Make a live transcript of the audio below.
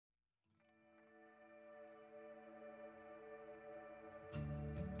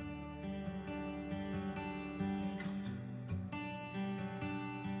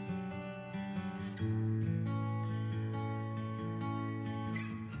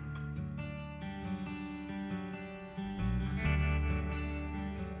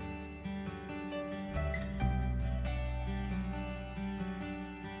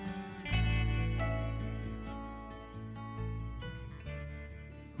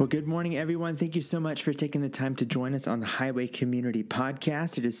Well, good morning, everyone. Thank you so much for taking the time to join us on the Highway Community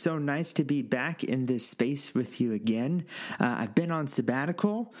Podcast. It is so nice to be back in this space with you again. I've been on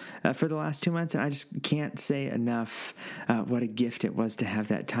sabbatical for the last 2 months, and I just can't say enough what a gift it was to have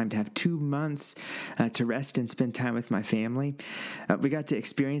that time, to have 2 months to rest and spend time with my family. We got to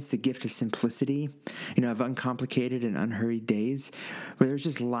experience the gift of simplicity, of uncomplicated and unhurried days, where there's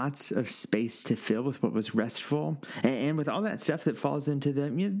just lots of space to fill with what was restful, and with all that stuff that falls into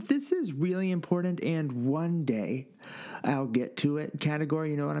the this is really important, and one day I'll get to it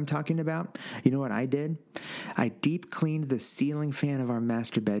category. You know what I'm talking about? You know what I did? I deep cleaned the ceiling fan of our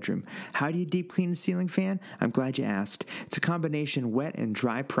master bedroom. How do you deep clean a ceiling fan? I'm glad you asked. It's a combination wet and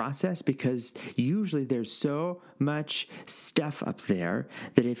dry process because usually there's so much stuff up there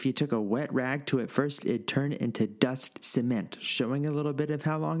that if you took a wet rag to it first, it'd turn into dust cement, showing a little bit of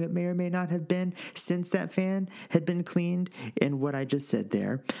how long it may or may not have been since that fan had been cleaned in what I just said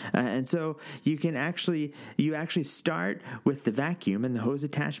there. And so you actually start with the vacuum and the hose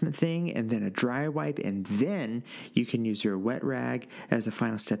attachment thing, and then a dry wipe, and then you can use your wet rag as a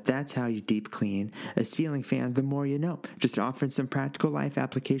final step. That's how you deep clean a ceiling fan. The more you know. Just offering some practical life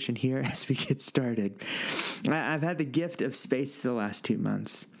application here as we get started. I've had the gift of space the last 2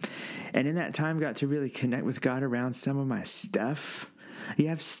 months, and in that time got to really connect with God around some of my stuff. You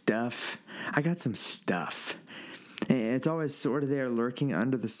have stuff. I got some stuff. And it's always sort of there lurking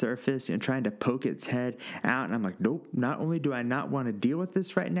under the surface and trying to poke its head out. And I'm like, nope, not only do I not want to deal with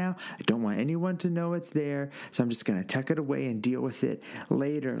this right now, I don't want anyone to know it's there. So I'm just going to tuck it away and deal with it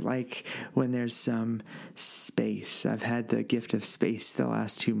later, like when there's some space. I've had the gift of space the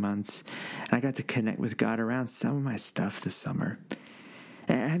last 2 months, and I got to connect with God around some of my stuff this summer.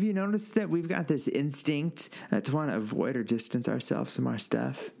 Have you noticed that we've got this instinct to want to avoid or distance ourselves from our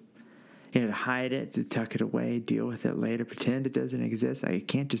stuff? To hide it, to tuck it away, deal with it later, pretend it doesn't exist. It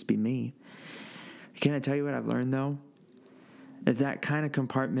can't just be me. Can I tell you what I've learned, though? That kind of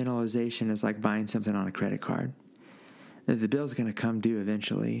compartmentalization is like buying something on a credit card. The bill's going to come due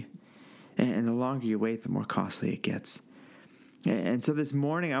eventually, and the longer you wait, the more costly it gets. And so this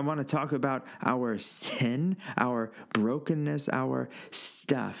morning, I want to talk about our sin, our brokenness, our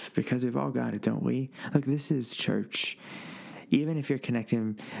stuff, because we've all got it, don't we? Look, this is church. Even if you're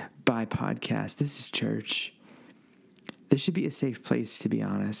connecting by podcast, this is church. This should be a safe place, to be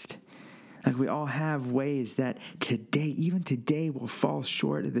honest. Like, we all have ways that even today, will fall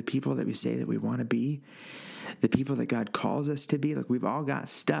short of the people that we say that we want to be, the people that God calls us to be. Look, we've all got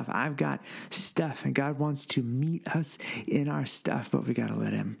stuff. I've got stuff, and God wants to meet us in our stuff, but we got to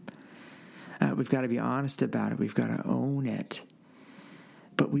let Him. We've got to be honest about it. We've got to own it.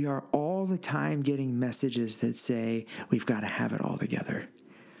 But we are all the time getting messages that say we've got to have it all together.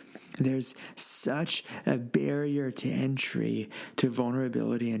 There's such a barrier to entry to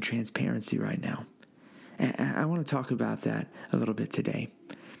vulnerability and transparency right now. And I want to talk about that a little bit today.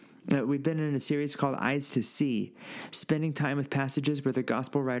 We've been in a series called Eyes to See, spending time with passages where the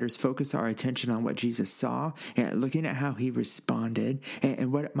gospel writers focus our attention on what Jesus saw and looking at how He responded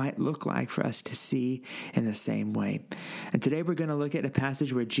and what it might look like for us to see in the same way. And today we're going to look at a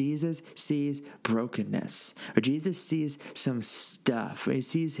passage where Jesus sees brokenness, where Jesus sees some stuff, where He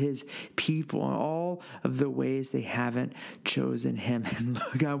sees His people and all of the ways they haven't chosen Him. And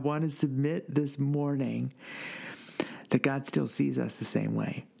look, I want to submit this morning that God still sees us the same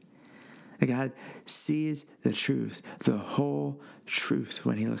way. God sees the truth, the whole truth,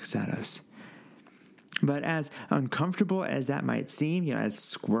 when He looks at us. But as uncomfortable as that might seem, as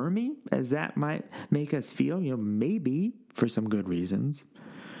squirmy as that might make us feel, maybe for some good reasons,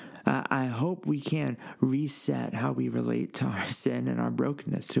 I hope we can reset how we relate to our sin and our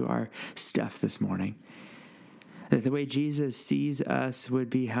brokenness, to our stuff this morning. That the way Jesus sees us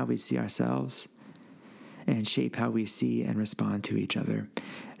would be how we see ourselves, and shape how we see and respond to each other.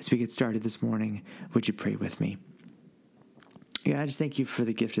 As we get started this morning, would you pray with me? God, I just thank You for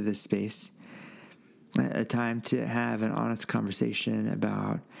the gift of this space, a time to have an honest conversation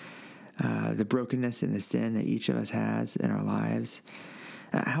about the brokenness and the sin that each of us has in our lives,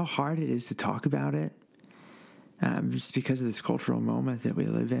 how hard it is to talk about it, just because of this cultural moment that we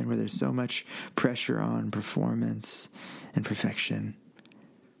live in where there's so much pressure on performance and perfection.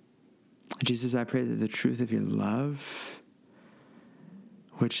 Jesus, I pray that the truth of Your love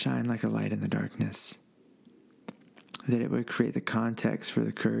would shine like a light in the darkness, that it would create the context for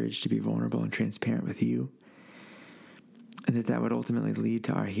the courage to be vulnerable and transparent with You, and that would ultimately lead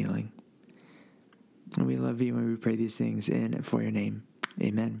to our healing. And we love You, and we pray these things in and for Your name.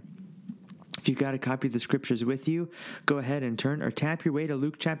 Amen. If you've got a copy of the scriptures with you, go ahead and turn or tap your way to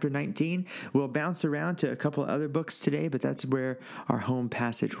Luke chapter 19. We'll bounce around to a couple of other books today, but that's where our home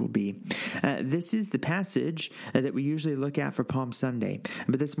passage will be. This is the passage that we usually look at for Palm Sunday.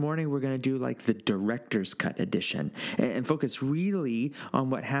 But this morning, we're going to do like the director's cut edition and focus really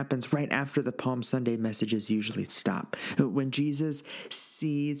on what happens right after the Palm Sunday messages usually stop, when Jesus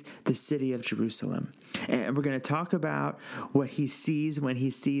sees the city of Jerusalem. And we're going to talk about what he sees when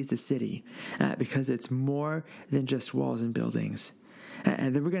he sees the city. Because it's more than just walls and buildings.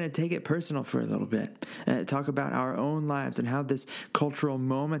 And then we're going to take it personal for a little bit, talk about our own lives and how this cultural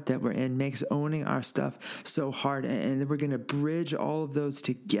moment that we're in makes owning our stuff so hard. And then we're going to bridge all of those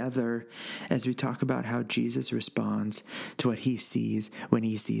together as we talk about how Jesus responds to what he sees when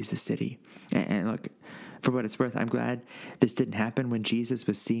he sees the city. And look, for what it's worth, I'm glad this didn't happen when Jesus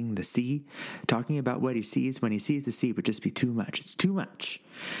was seeing the sea. Talking about what he sees when he sees the sea would just be too much. It's too much.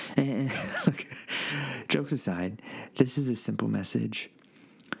 And look, jokes aside, this is a simple message.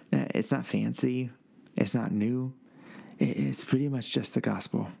 It's not fancy. It's not new. It's pretty much just the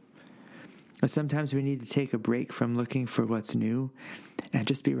gospel. But sometimes we need to take a break from looking for what's new and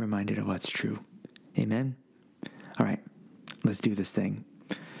just be reminded of what's true. Amen? All right, let's do this thing.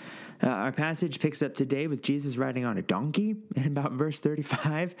 Our passage picks up today with Jesus riding on a donkey in about verse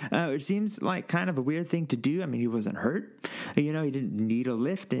 35, which seems like kind of a weird thing to do. I mean, he wasn't hurt. He didn't need a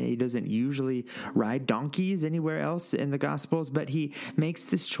lift, and he doesn't usually ride donkeys anywhere else in the Gospels, but he makes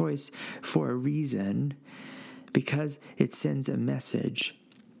this choice for a reason, because it sends a message.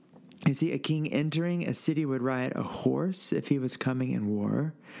 You see, a king entering a city would ride a horse if he was coming in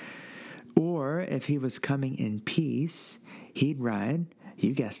war, or if he was coming in peace, he'd ride,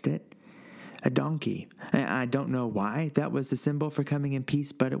 you guessed it, a donkey. I don't know why that was the symbol for coming in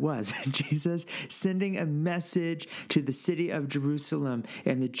peace, but it was. Jesus sending a message to the city of Jerusalem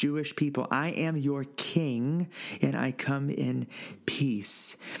and the Jewish people. I am your king, and I come in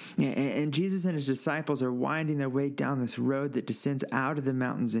peace. And Jesus and his disciples are winding their way down this road that descends out of the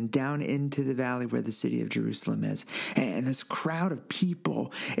mountains and down into the valley where the city of Jerusalem is. And this crowd of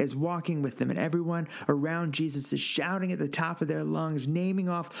people is walking with them, and everyone around Jesus is shouting at the top of their lungs, naming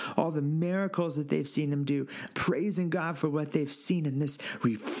off all the miracles that they've seen him do, praising God for what they've seen. And this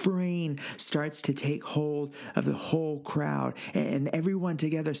refrain starts to take hold of the whole crowd, and everyone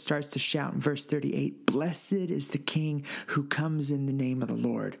together starts to shout in verse 38, "Blessed is the King who comes in the name of the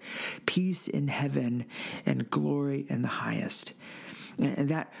Lord. Peace in heaven and glory in the highest." And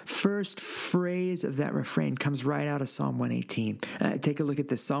that first phrase of that refrain comes right out of Psalm 118. Take a look at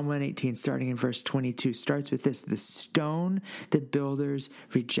this. Psalm 118, starting in verse 22, starts with this: "The stone that builders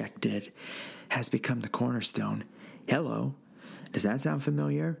rejected has become the cornerstone." Hello. Does that sound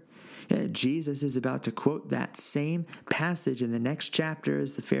familiar? Jesus is about to quote that same passage in the next chapter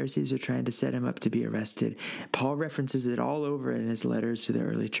as the Pharisees are trying to set him up to be arrested. Paul references it all over in his letters to the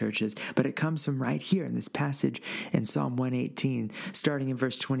early churches, but it comes from right here in this passage in Psalm 118, starting in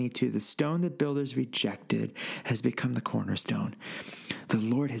verse 22. "The stone that builders rejected has become the cornerstone. The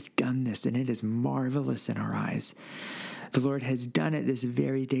Lord has done this, and it is marvelous in our eyes." The Lord has done it this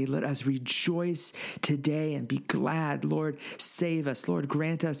very day. Let us rejoice today and be glad. Lord, save us. Lord,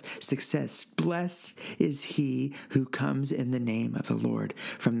 grant us success. Blessed is he who comes in the name of the Lord.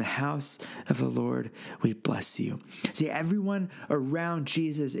 From the house of the Lord, we bless you. See, everyone around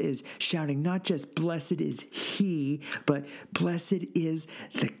Jesus is shouting, not just blessed is he, but blessed is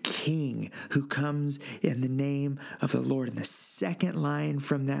the King who comes in the name of the Lord. And the second line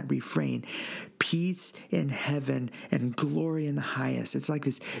from that refrain, peace in heaven and glory in the highest. It's like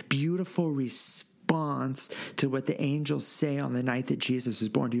this beautiful response to what the angels say on the night that Jesus was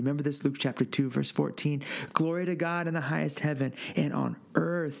born. Do you remember this? Luke chapter 2, verse 14. "Glory to God in the highest heaven, and on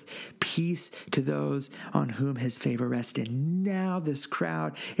earth peace to those on whom his favor rests." And now this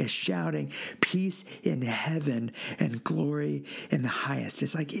crowd is shouting, peace in heaven and glory in the highest.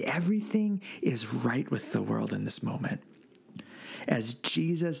 It's like everything is right with the world in this moment, as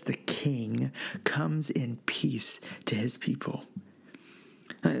Jesus the King comes in peace to his people.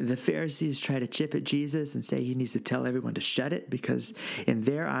 The Pharisees try to chip at Jesus and say he needs to tell everyone to shut it, because in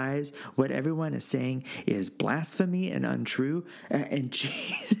their eyes, what everyone is saying is blasphemy and untrue. And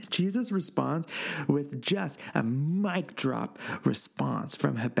Jesus responds with just a mic drop response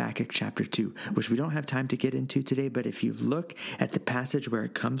from Habakkuk chapter 2, which we don't have time to get into today. But if you look at the passage where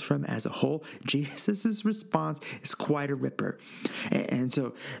it comes from as a whole, Jesus' response is quite a ripper. And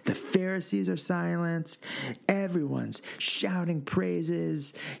so the Pharisees are silenced. Everyone's shouting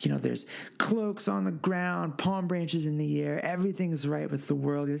praises. There's cloaks on the ground, palm branches in the air. Everything is right with the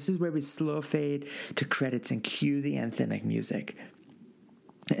world. This is where we slow fade to credits and cue the anthemic music.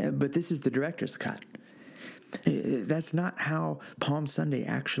 But this is the director's cut. That's not how Palm Sunday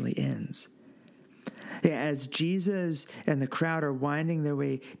actually ends. As Jesus and the crowd are winding their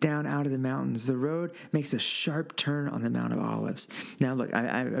way down out of the mountains, the road makes a sharp turn on the Mount of Olives. Now, look,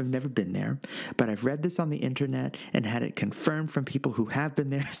 I've never been there, but I've read this on the internet and had it confirmed from people who have been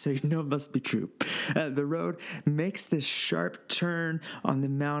there, so you know it must be true. The road makes this sharp turn on the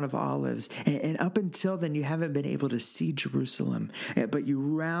Mount of Olives, and up until then, you haven't been able to see Jerusalem, but you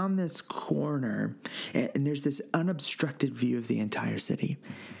round this corner, and there's this unobstructed view of the entire city.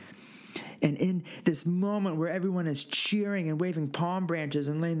 And in this moment where everyone is cheering and waving palm branches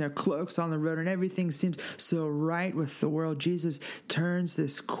and laying their cloaks on the road and everything seems so right with the world, Jesus turns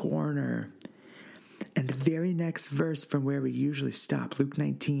this corner. And the very next verse from where we usually stop, Luke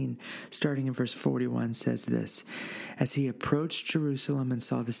 19, starting in verse 41, says this: "As he approached Jerusalem and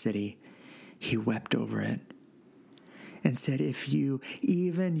saw the city, he wept over it and said, 'If you,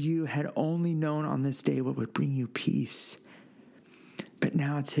 even you, had only known on this day what would bring you peace. But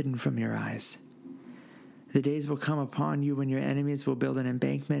now it's hidden from your eyes. The days will come upon you when your enemies will build an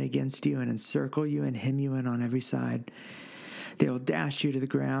embankment against you and encircle you and hem you in on every side. They will dash you to the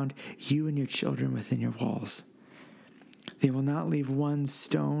ground, you and your children within your walls. They will not leave one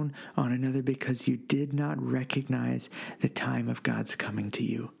stone on another because you did not recognize the time of God's coming to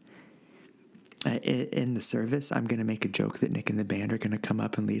you.'" In the service, I'm going to make a joke that Nick and the band are going to come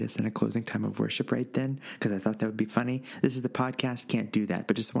up and lead us in a closing time of worship right then, because I thought that would be funny. This is the podcast, can't do that,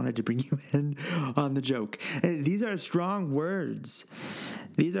 but just wanted to bring you in on the joke. These are strong words.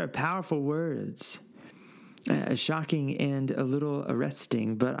 These are powerful words. Shocking and a little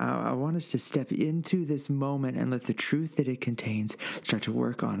arresting, but I want us to step into this moment and let the truth that it contains start to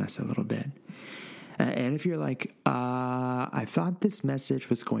work on us a little bit. And if you're like, I thought this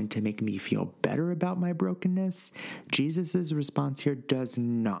message was going to make me feel better about my brokenness, Jesus' response here does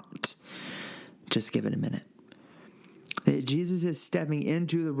not. Just give it a minute. Jesus is stepping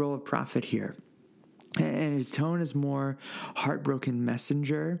into the role of prophet here. And his tone is more heartbroken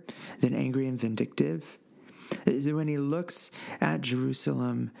messenger than angry and vindictive. When he looks at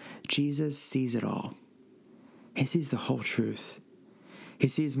Jerusalem, Jesus sees it all. He sees the whole truth. He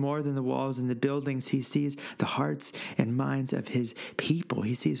sees more than the walls and the buildings. He sees the hearts and minds of his people.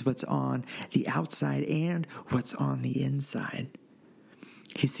 He sees what's on the outside and what's on the inside.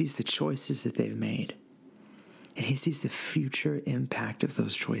 He sees the choices that they've made. And he sees the future impact of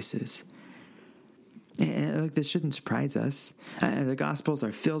those choices. And this shouldn't surprise us. The Gospels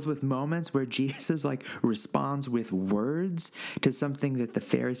are filled with moments where Jesus responds with words to something that the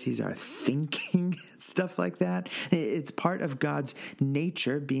Pharisees are thinking, stuff like that. It's part of God's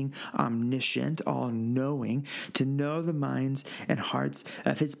nature, being omniscient, all-knowing, to know the minds and hearts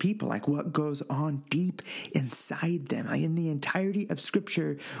of his people, like what goes on deep inside them. In the entirety of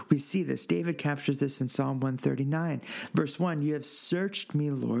Scripture, we see this. David captures this in Psalm 139, verse 1, "You have searched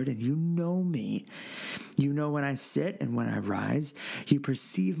me, Lord, and you know me. You know when I sit and when I rise. You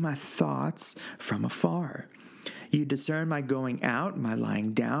perceive my thoughts from afar. You discern my going out, my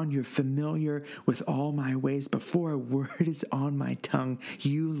lying down. You're familiar with all my ways. Before a word is on my tongue,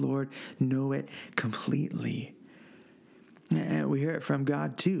 you, Lord, know it completely." And we hear it from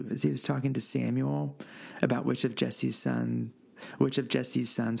God too, as he was talking to Samuel about which of Jesse's sons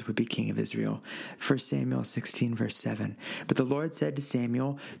would be king of Israel. 1 Samuel 16, verse 7. "But the Lord said to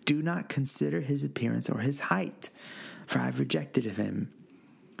Samuel, 'Do not consider his appearance or his height, for I have rejected of him.'"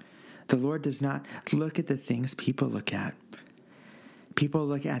 The Lord does not look at the things people look at. People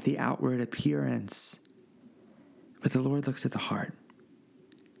look at the outward appearance, but the Lord looks at the heart.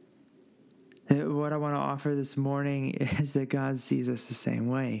 What I want to offer this morning is that God sees us the same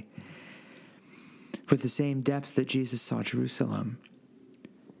way, with the same depth that Jesus saw Jerusalem.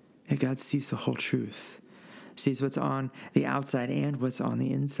 And God sees the whole truth, sees what's on the outside and what's on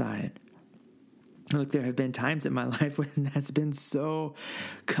the inside. Look, there have been times in my life when that's been so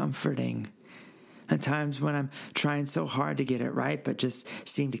comforting. At times when I'm trying so hard to get it right, but just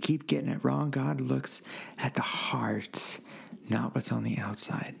seem to keep getting it wrong. God looks at the heart, not what's on the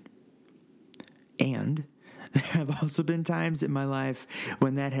outside. And there have also been times in my life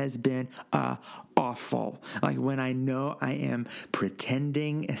when that has been awful. Like when I know I am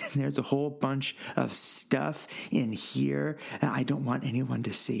pretending and there's a whole bunch of stuff in here that I don't want anyone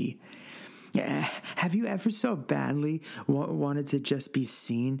to see. Have you ever so badly wanted to just be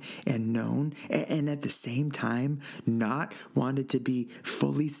seen and known, and at the same time not wanted to be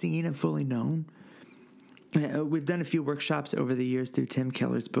fully seen and fully known? We've done a few workshops over the years through Tim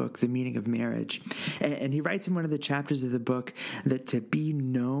Keller's book, The Meaning of Marriage. And he writes in one of the chapters of the book that to be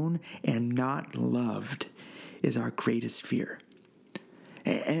known and not loved is our greatest fear.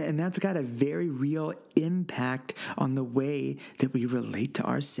 And that's got a very real impact on the way that we relate to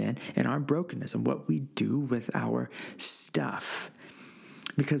our sin and our brokenness and what we do with our stuff.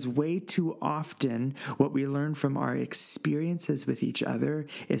 Because way too often, what we learn from our experiences with each other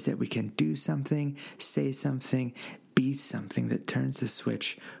is that we can do something, say something, be something that turns the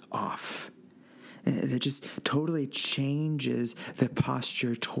switch off. That just totally changes the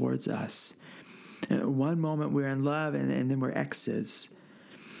posture towards us. One moment we're in love and then we're exes.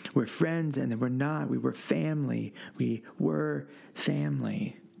 We're friends and then we're not. We were family. We were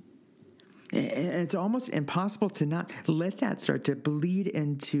family. And it's almost impossible to not let that start to bleed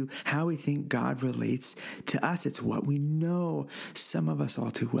into how we think God relates to us. It's what we know, some of us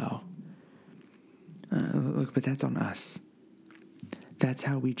all too well. Look, but that's on us. That's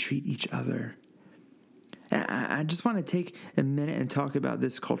how we treat each other. I just want to take a minute and talk about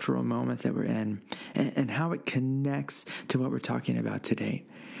this cultural moment that we're in and how it connects to what we're talking about today.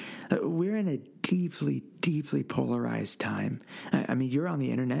 We're in a deeply, deeply polarized time. I mean, you're on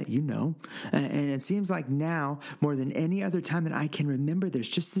the internet, you know, and it seems like now, more than any other time that I can remember, there's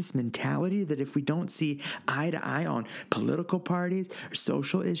just this mentality that if we don't see eye to eye on political parties, or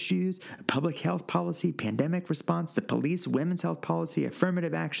social issues, public health policy, pandemic response, the police, women's health policy,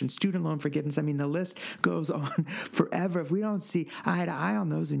 affirmative action, student loan forgiveness, I mean, the list goes on forever. If we don't see eye to eye on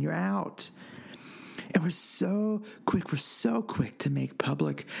those, then you're out. And we're so quick to make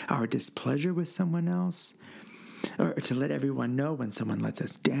public our displeasure with someone else, or to let everyone know when someone lets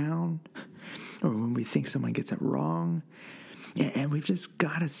us down, or when we think someone gets it wrong. And we've just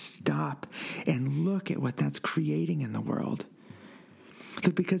got to stop and look at what that's creating in the world.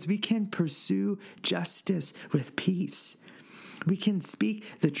 Look, because we can pursue justice with peace. We can speak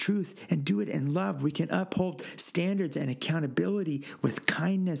the truth and do it in love. We can uphold standards and accountability with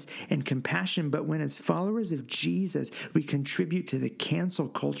kindness and compassion. But when, as followers of Jesus, we contribute to the cancel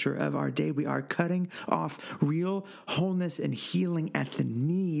culture of our day, we are cutting off real wholeness and healing at the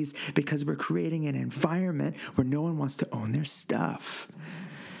knees because we're creating an environment where no one wants to own their stuff.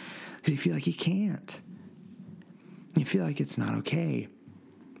 You feel like you can't. You feel like it's not okay.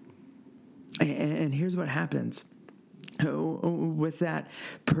 And here's what happens. With that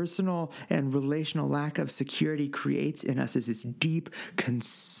personal and relational lack of security creates in us is this deep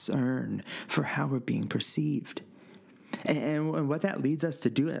concern for how we're being perceived. And what that leads us to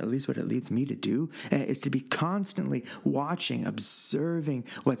do, at least what it leads me to do, is to be constantly watching, observing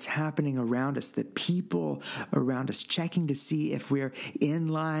what's happening around us, the people around us, checking to see if we're in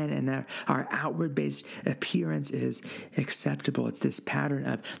line and that our outward-based appearance is acceptable. It's this pattern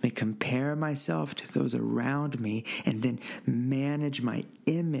of let me compare myself to those around me and then manage my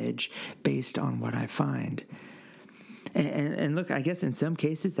image based on what I find. And look, I guess in some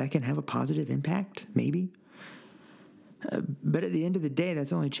cases that can have a positive impact, maybe. But at the end of the day,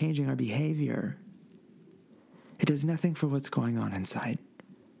 that's only changing our behavior. It does nothing for what's going on inside.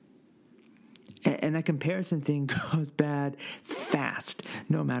 And that comparison thing goes bad fast,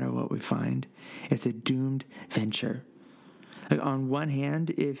 no matter what we find. It's a doomed venture. Like on one hand,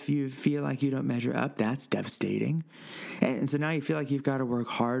 if you feel like you don't measure up, that's devastating. And so now you feel like you've got to work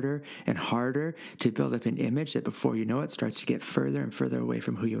harder and harder to build up an image that before you know it starts to get further and further away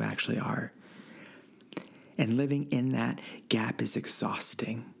from who you actually are. And living in that gap is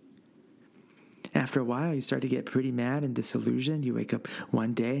exhausting. After a while, you start to get pretty mad and disillusioned. You wake up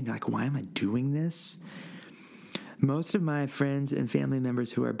one day and you're like, why am I doing this? Most of my friends and family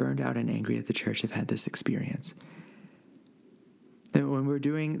members who are burned out and angry at the church have had this experience. That when we're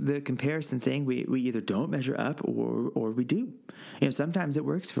doing the comparison thing, we either don't measure up or we do. You know, sometimes it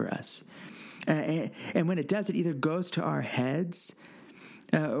works for us. And when it does, it either goes to our heads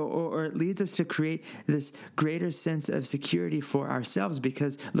or it leads us to create this greater sense of security for ourselves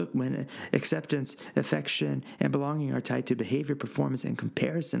because, look, when acceptance, affection, and belonging are tied to behavior, performance, and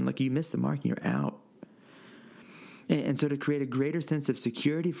comparison, look, you miss the mark and you're out. And so to create a greater sense of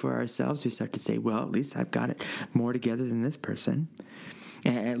security for ourselves, we start to say, well, at least I've got it more together than this person.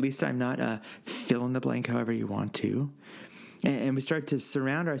 At least I'm not fill in the blank however you want to. And we start to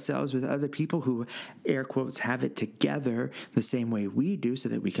surround ourselves with other people who, air quotes, have it together the same way we do so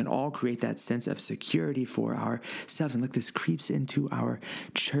that we can all create that sense of security for ourselves. And look, this creeps into our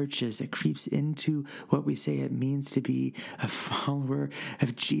churches. It creeps into what we say it means to be a follower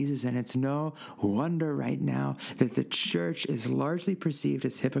of Jesus. And it's no wonder right now that the church is largely perceived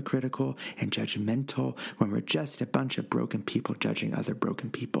as hypocritical and judgmental when we're just a bunch of broken people judging other broken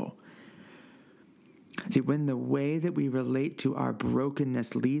people. See, when the way that we relate to our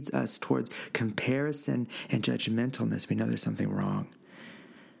brokenness leads us towards comparison and judgmentalness, we know there's something wrong.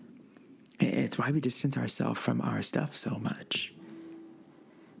 It's why we distance ourselves from our stuff so much.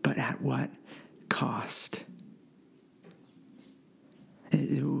 but at what cost?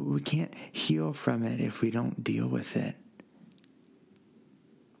 We can't heal from it if we don't deal with it.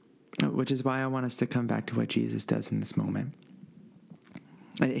 Which is why I want us to come back to what Jesus does in this moment.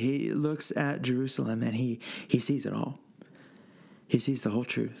 He looks at Jerusalem and he sees it all. He sees the whole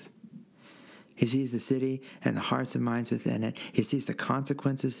truth. He sees the city and the hearts and minds within it. He sees the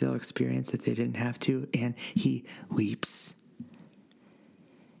consequences they'll experience if they didn't have to, and he weeps.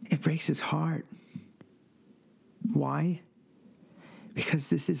 It breaks his heart. Why? Because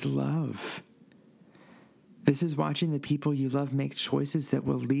this is love. This is watching the people you love make choices that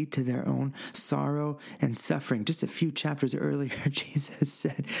will lead to their own sorrow and suffering. Just a few chapters earlier, Jesus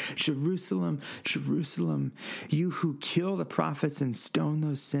said, Jerusalem, Jerusalem, you who kill the prophets and stone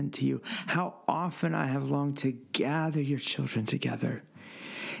those sent to you, how often I have longed to gather your children together,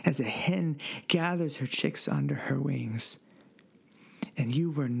 as a hen gathers her chicks under her wings, and you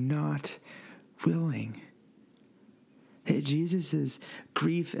were not willing. Jesus'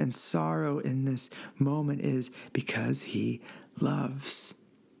 grief and sorrow in this moment is because he loves.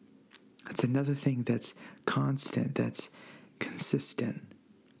 That's another thing that's constant, that's consistent.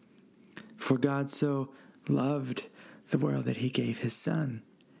 For God so loved the world that he gave his Son.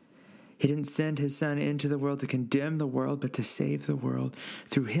 He didn't send his Son into the world to condemn the world, but to save the world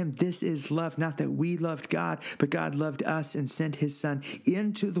through him. This is love, not that we loved God, but God loved us and sent his Son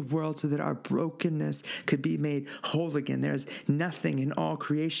into the world so that our brokenness could be made whole again. There's nothing in all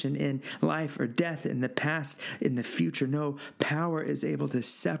creation, in life or death, in the past, in the future. No power is able to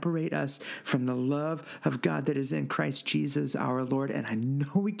separate us from the love of God that is in Christ Jesus our Lord. And I know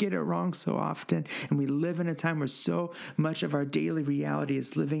we get it wrong so often, and we live in a time where so much of our daily reality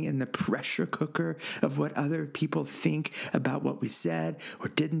is living in the pressure cooker of what other people think about what we said or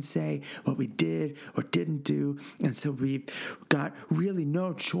didn't say, what we did or didn't do. And so we've got really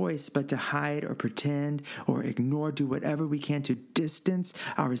no choice but to hide or pretend or ignore, do whatever we can to distance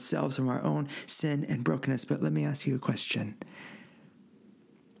ourselves from our own sin and brokenness. But let me ask you a question.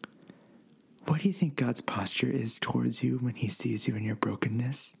 What do you think God's posture is towards you when he sees you in your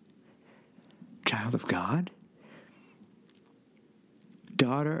brokenness? Child of God?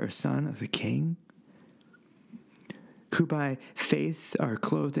 Daughter or son of the King, who by faith are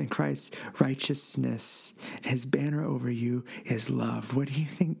clothed in Christ's righteousness, and his banner over you is love. What do you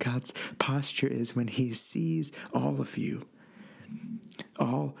think God's posture is when he sees all of you,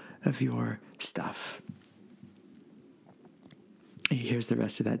 all of your stuff? Here's the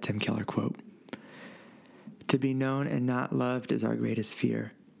rest of that Tim Keller quote. To be known and not loved is our greatest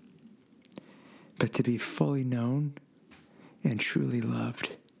fear, but to be fully known and truly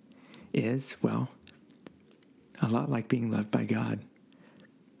loved is, well, a lot like being loved by God.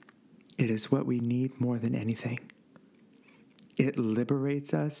 It is what we need more than anything. It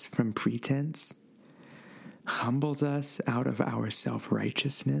liberates us from pretense, humbles us out of our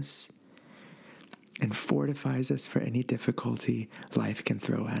self-righteousness, and fortifies us for any difficulty life can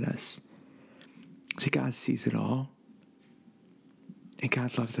throw at us. See, God sees it all, and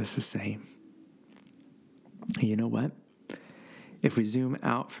God loves us the same. And you know what? If we zoom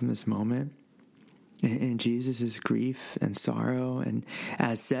out from this moment in Jesus' grief and sorrow, and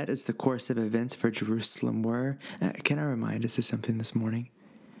as set as the course of events for Jerusalem were, can I remind us of something this morning?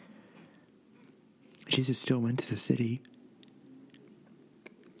 Jesus still went to the city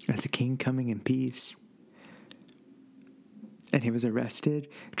as a king coming in peace. And he was arrested,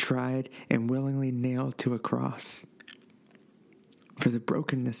 tried, and willingly nailed to a cross for the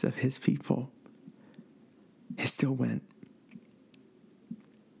brokenness of his people. He still went.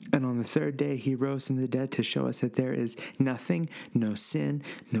 And on the third day, he rose from the dead to show us that there is nothing, no sin,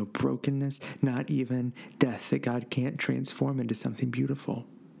 no brokenness, not even death, that God can't transform into something beautiful.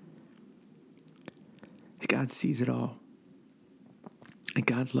 God sees it all. And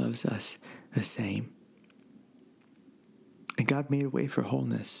God loves us the same. And God made a way for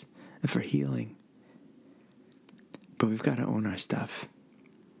wholeness and for healing. But we've got to own our stuff.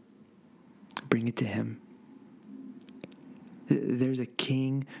 Bring it to him. There's a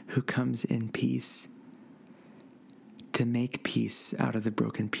king who comes in peace to make peace out of the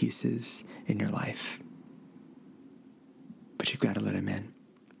broken pieces in your life. But you've got to let him in.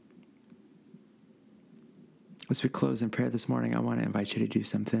 As we close in prayer this morning, I want to invite you to do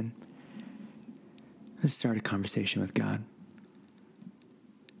something. Let's start a conversation with God.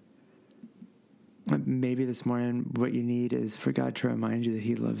 Maybe this morning what you need is for God to remind you that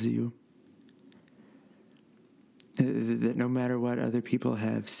he loves you. That no matter what other people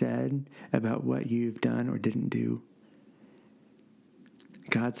have said about what you've done or didn't do,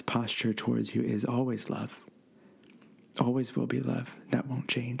 God's posture towards you is always love. always will be love. That won't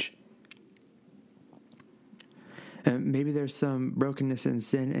change. And maybe there's some brokenness and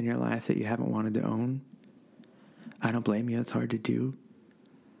sin in your life that you haven't wanted to own. I don't blame you. It's hard to do.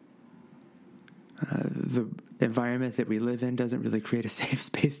 The environment that we live in doesn't really create a safe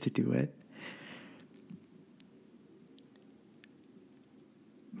space to do it.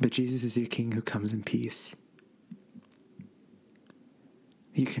 But Jesus is your King who comes in peace.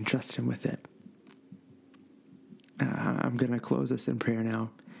 You can trust him with it. I'm going to close us in prayer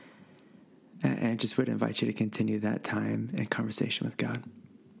now, and just would invite you to continue that time and conversation with God.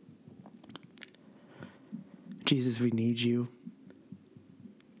 Jesus, we need you.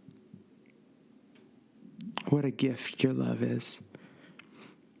 What a gift your love is.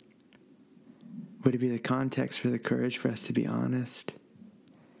 Would it be the context for the courage for us to be honest?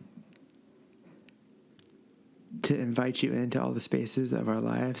 To invite you into all the spaces of our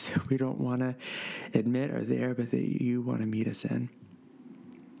lives we don't want to admit are there, but that you want to meet us in.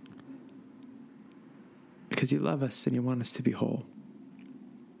 Because you love us and you want us to be whole.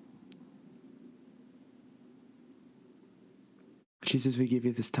 Jesus, we give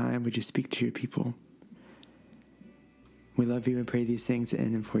you this time. Would you speak to your people? We love you and pray these things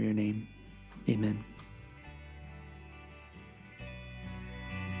in and for your name. Amen.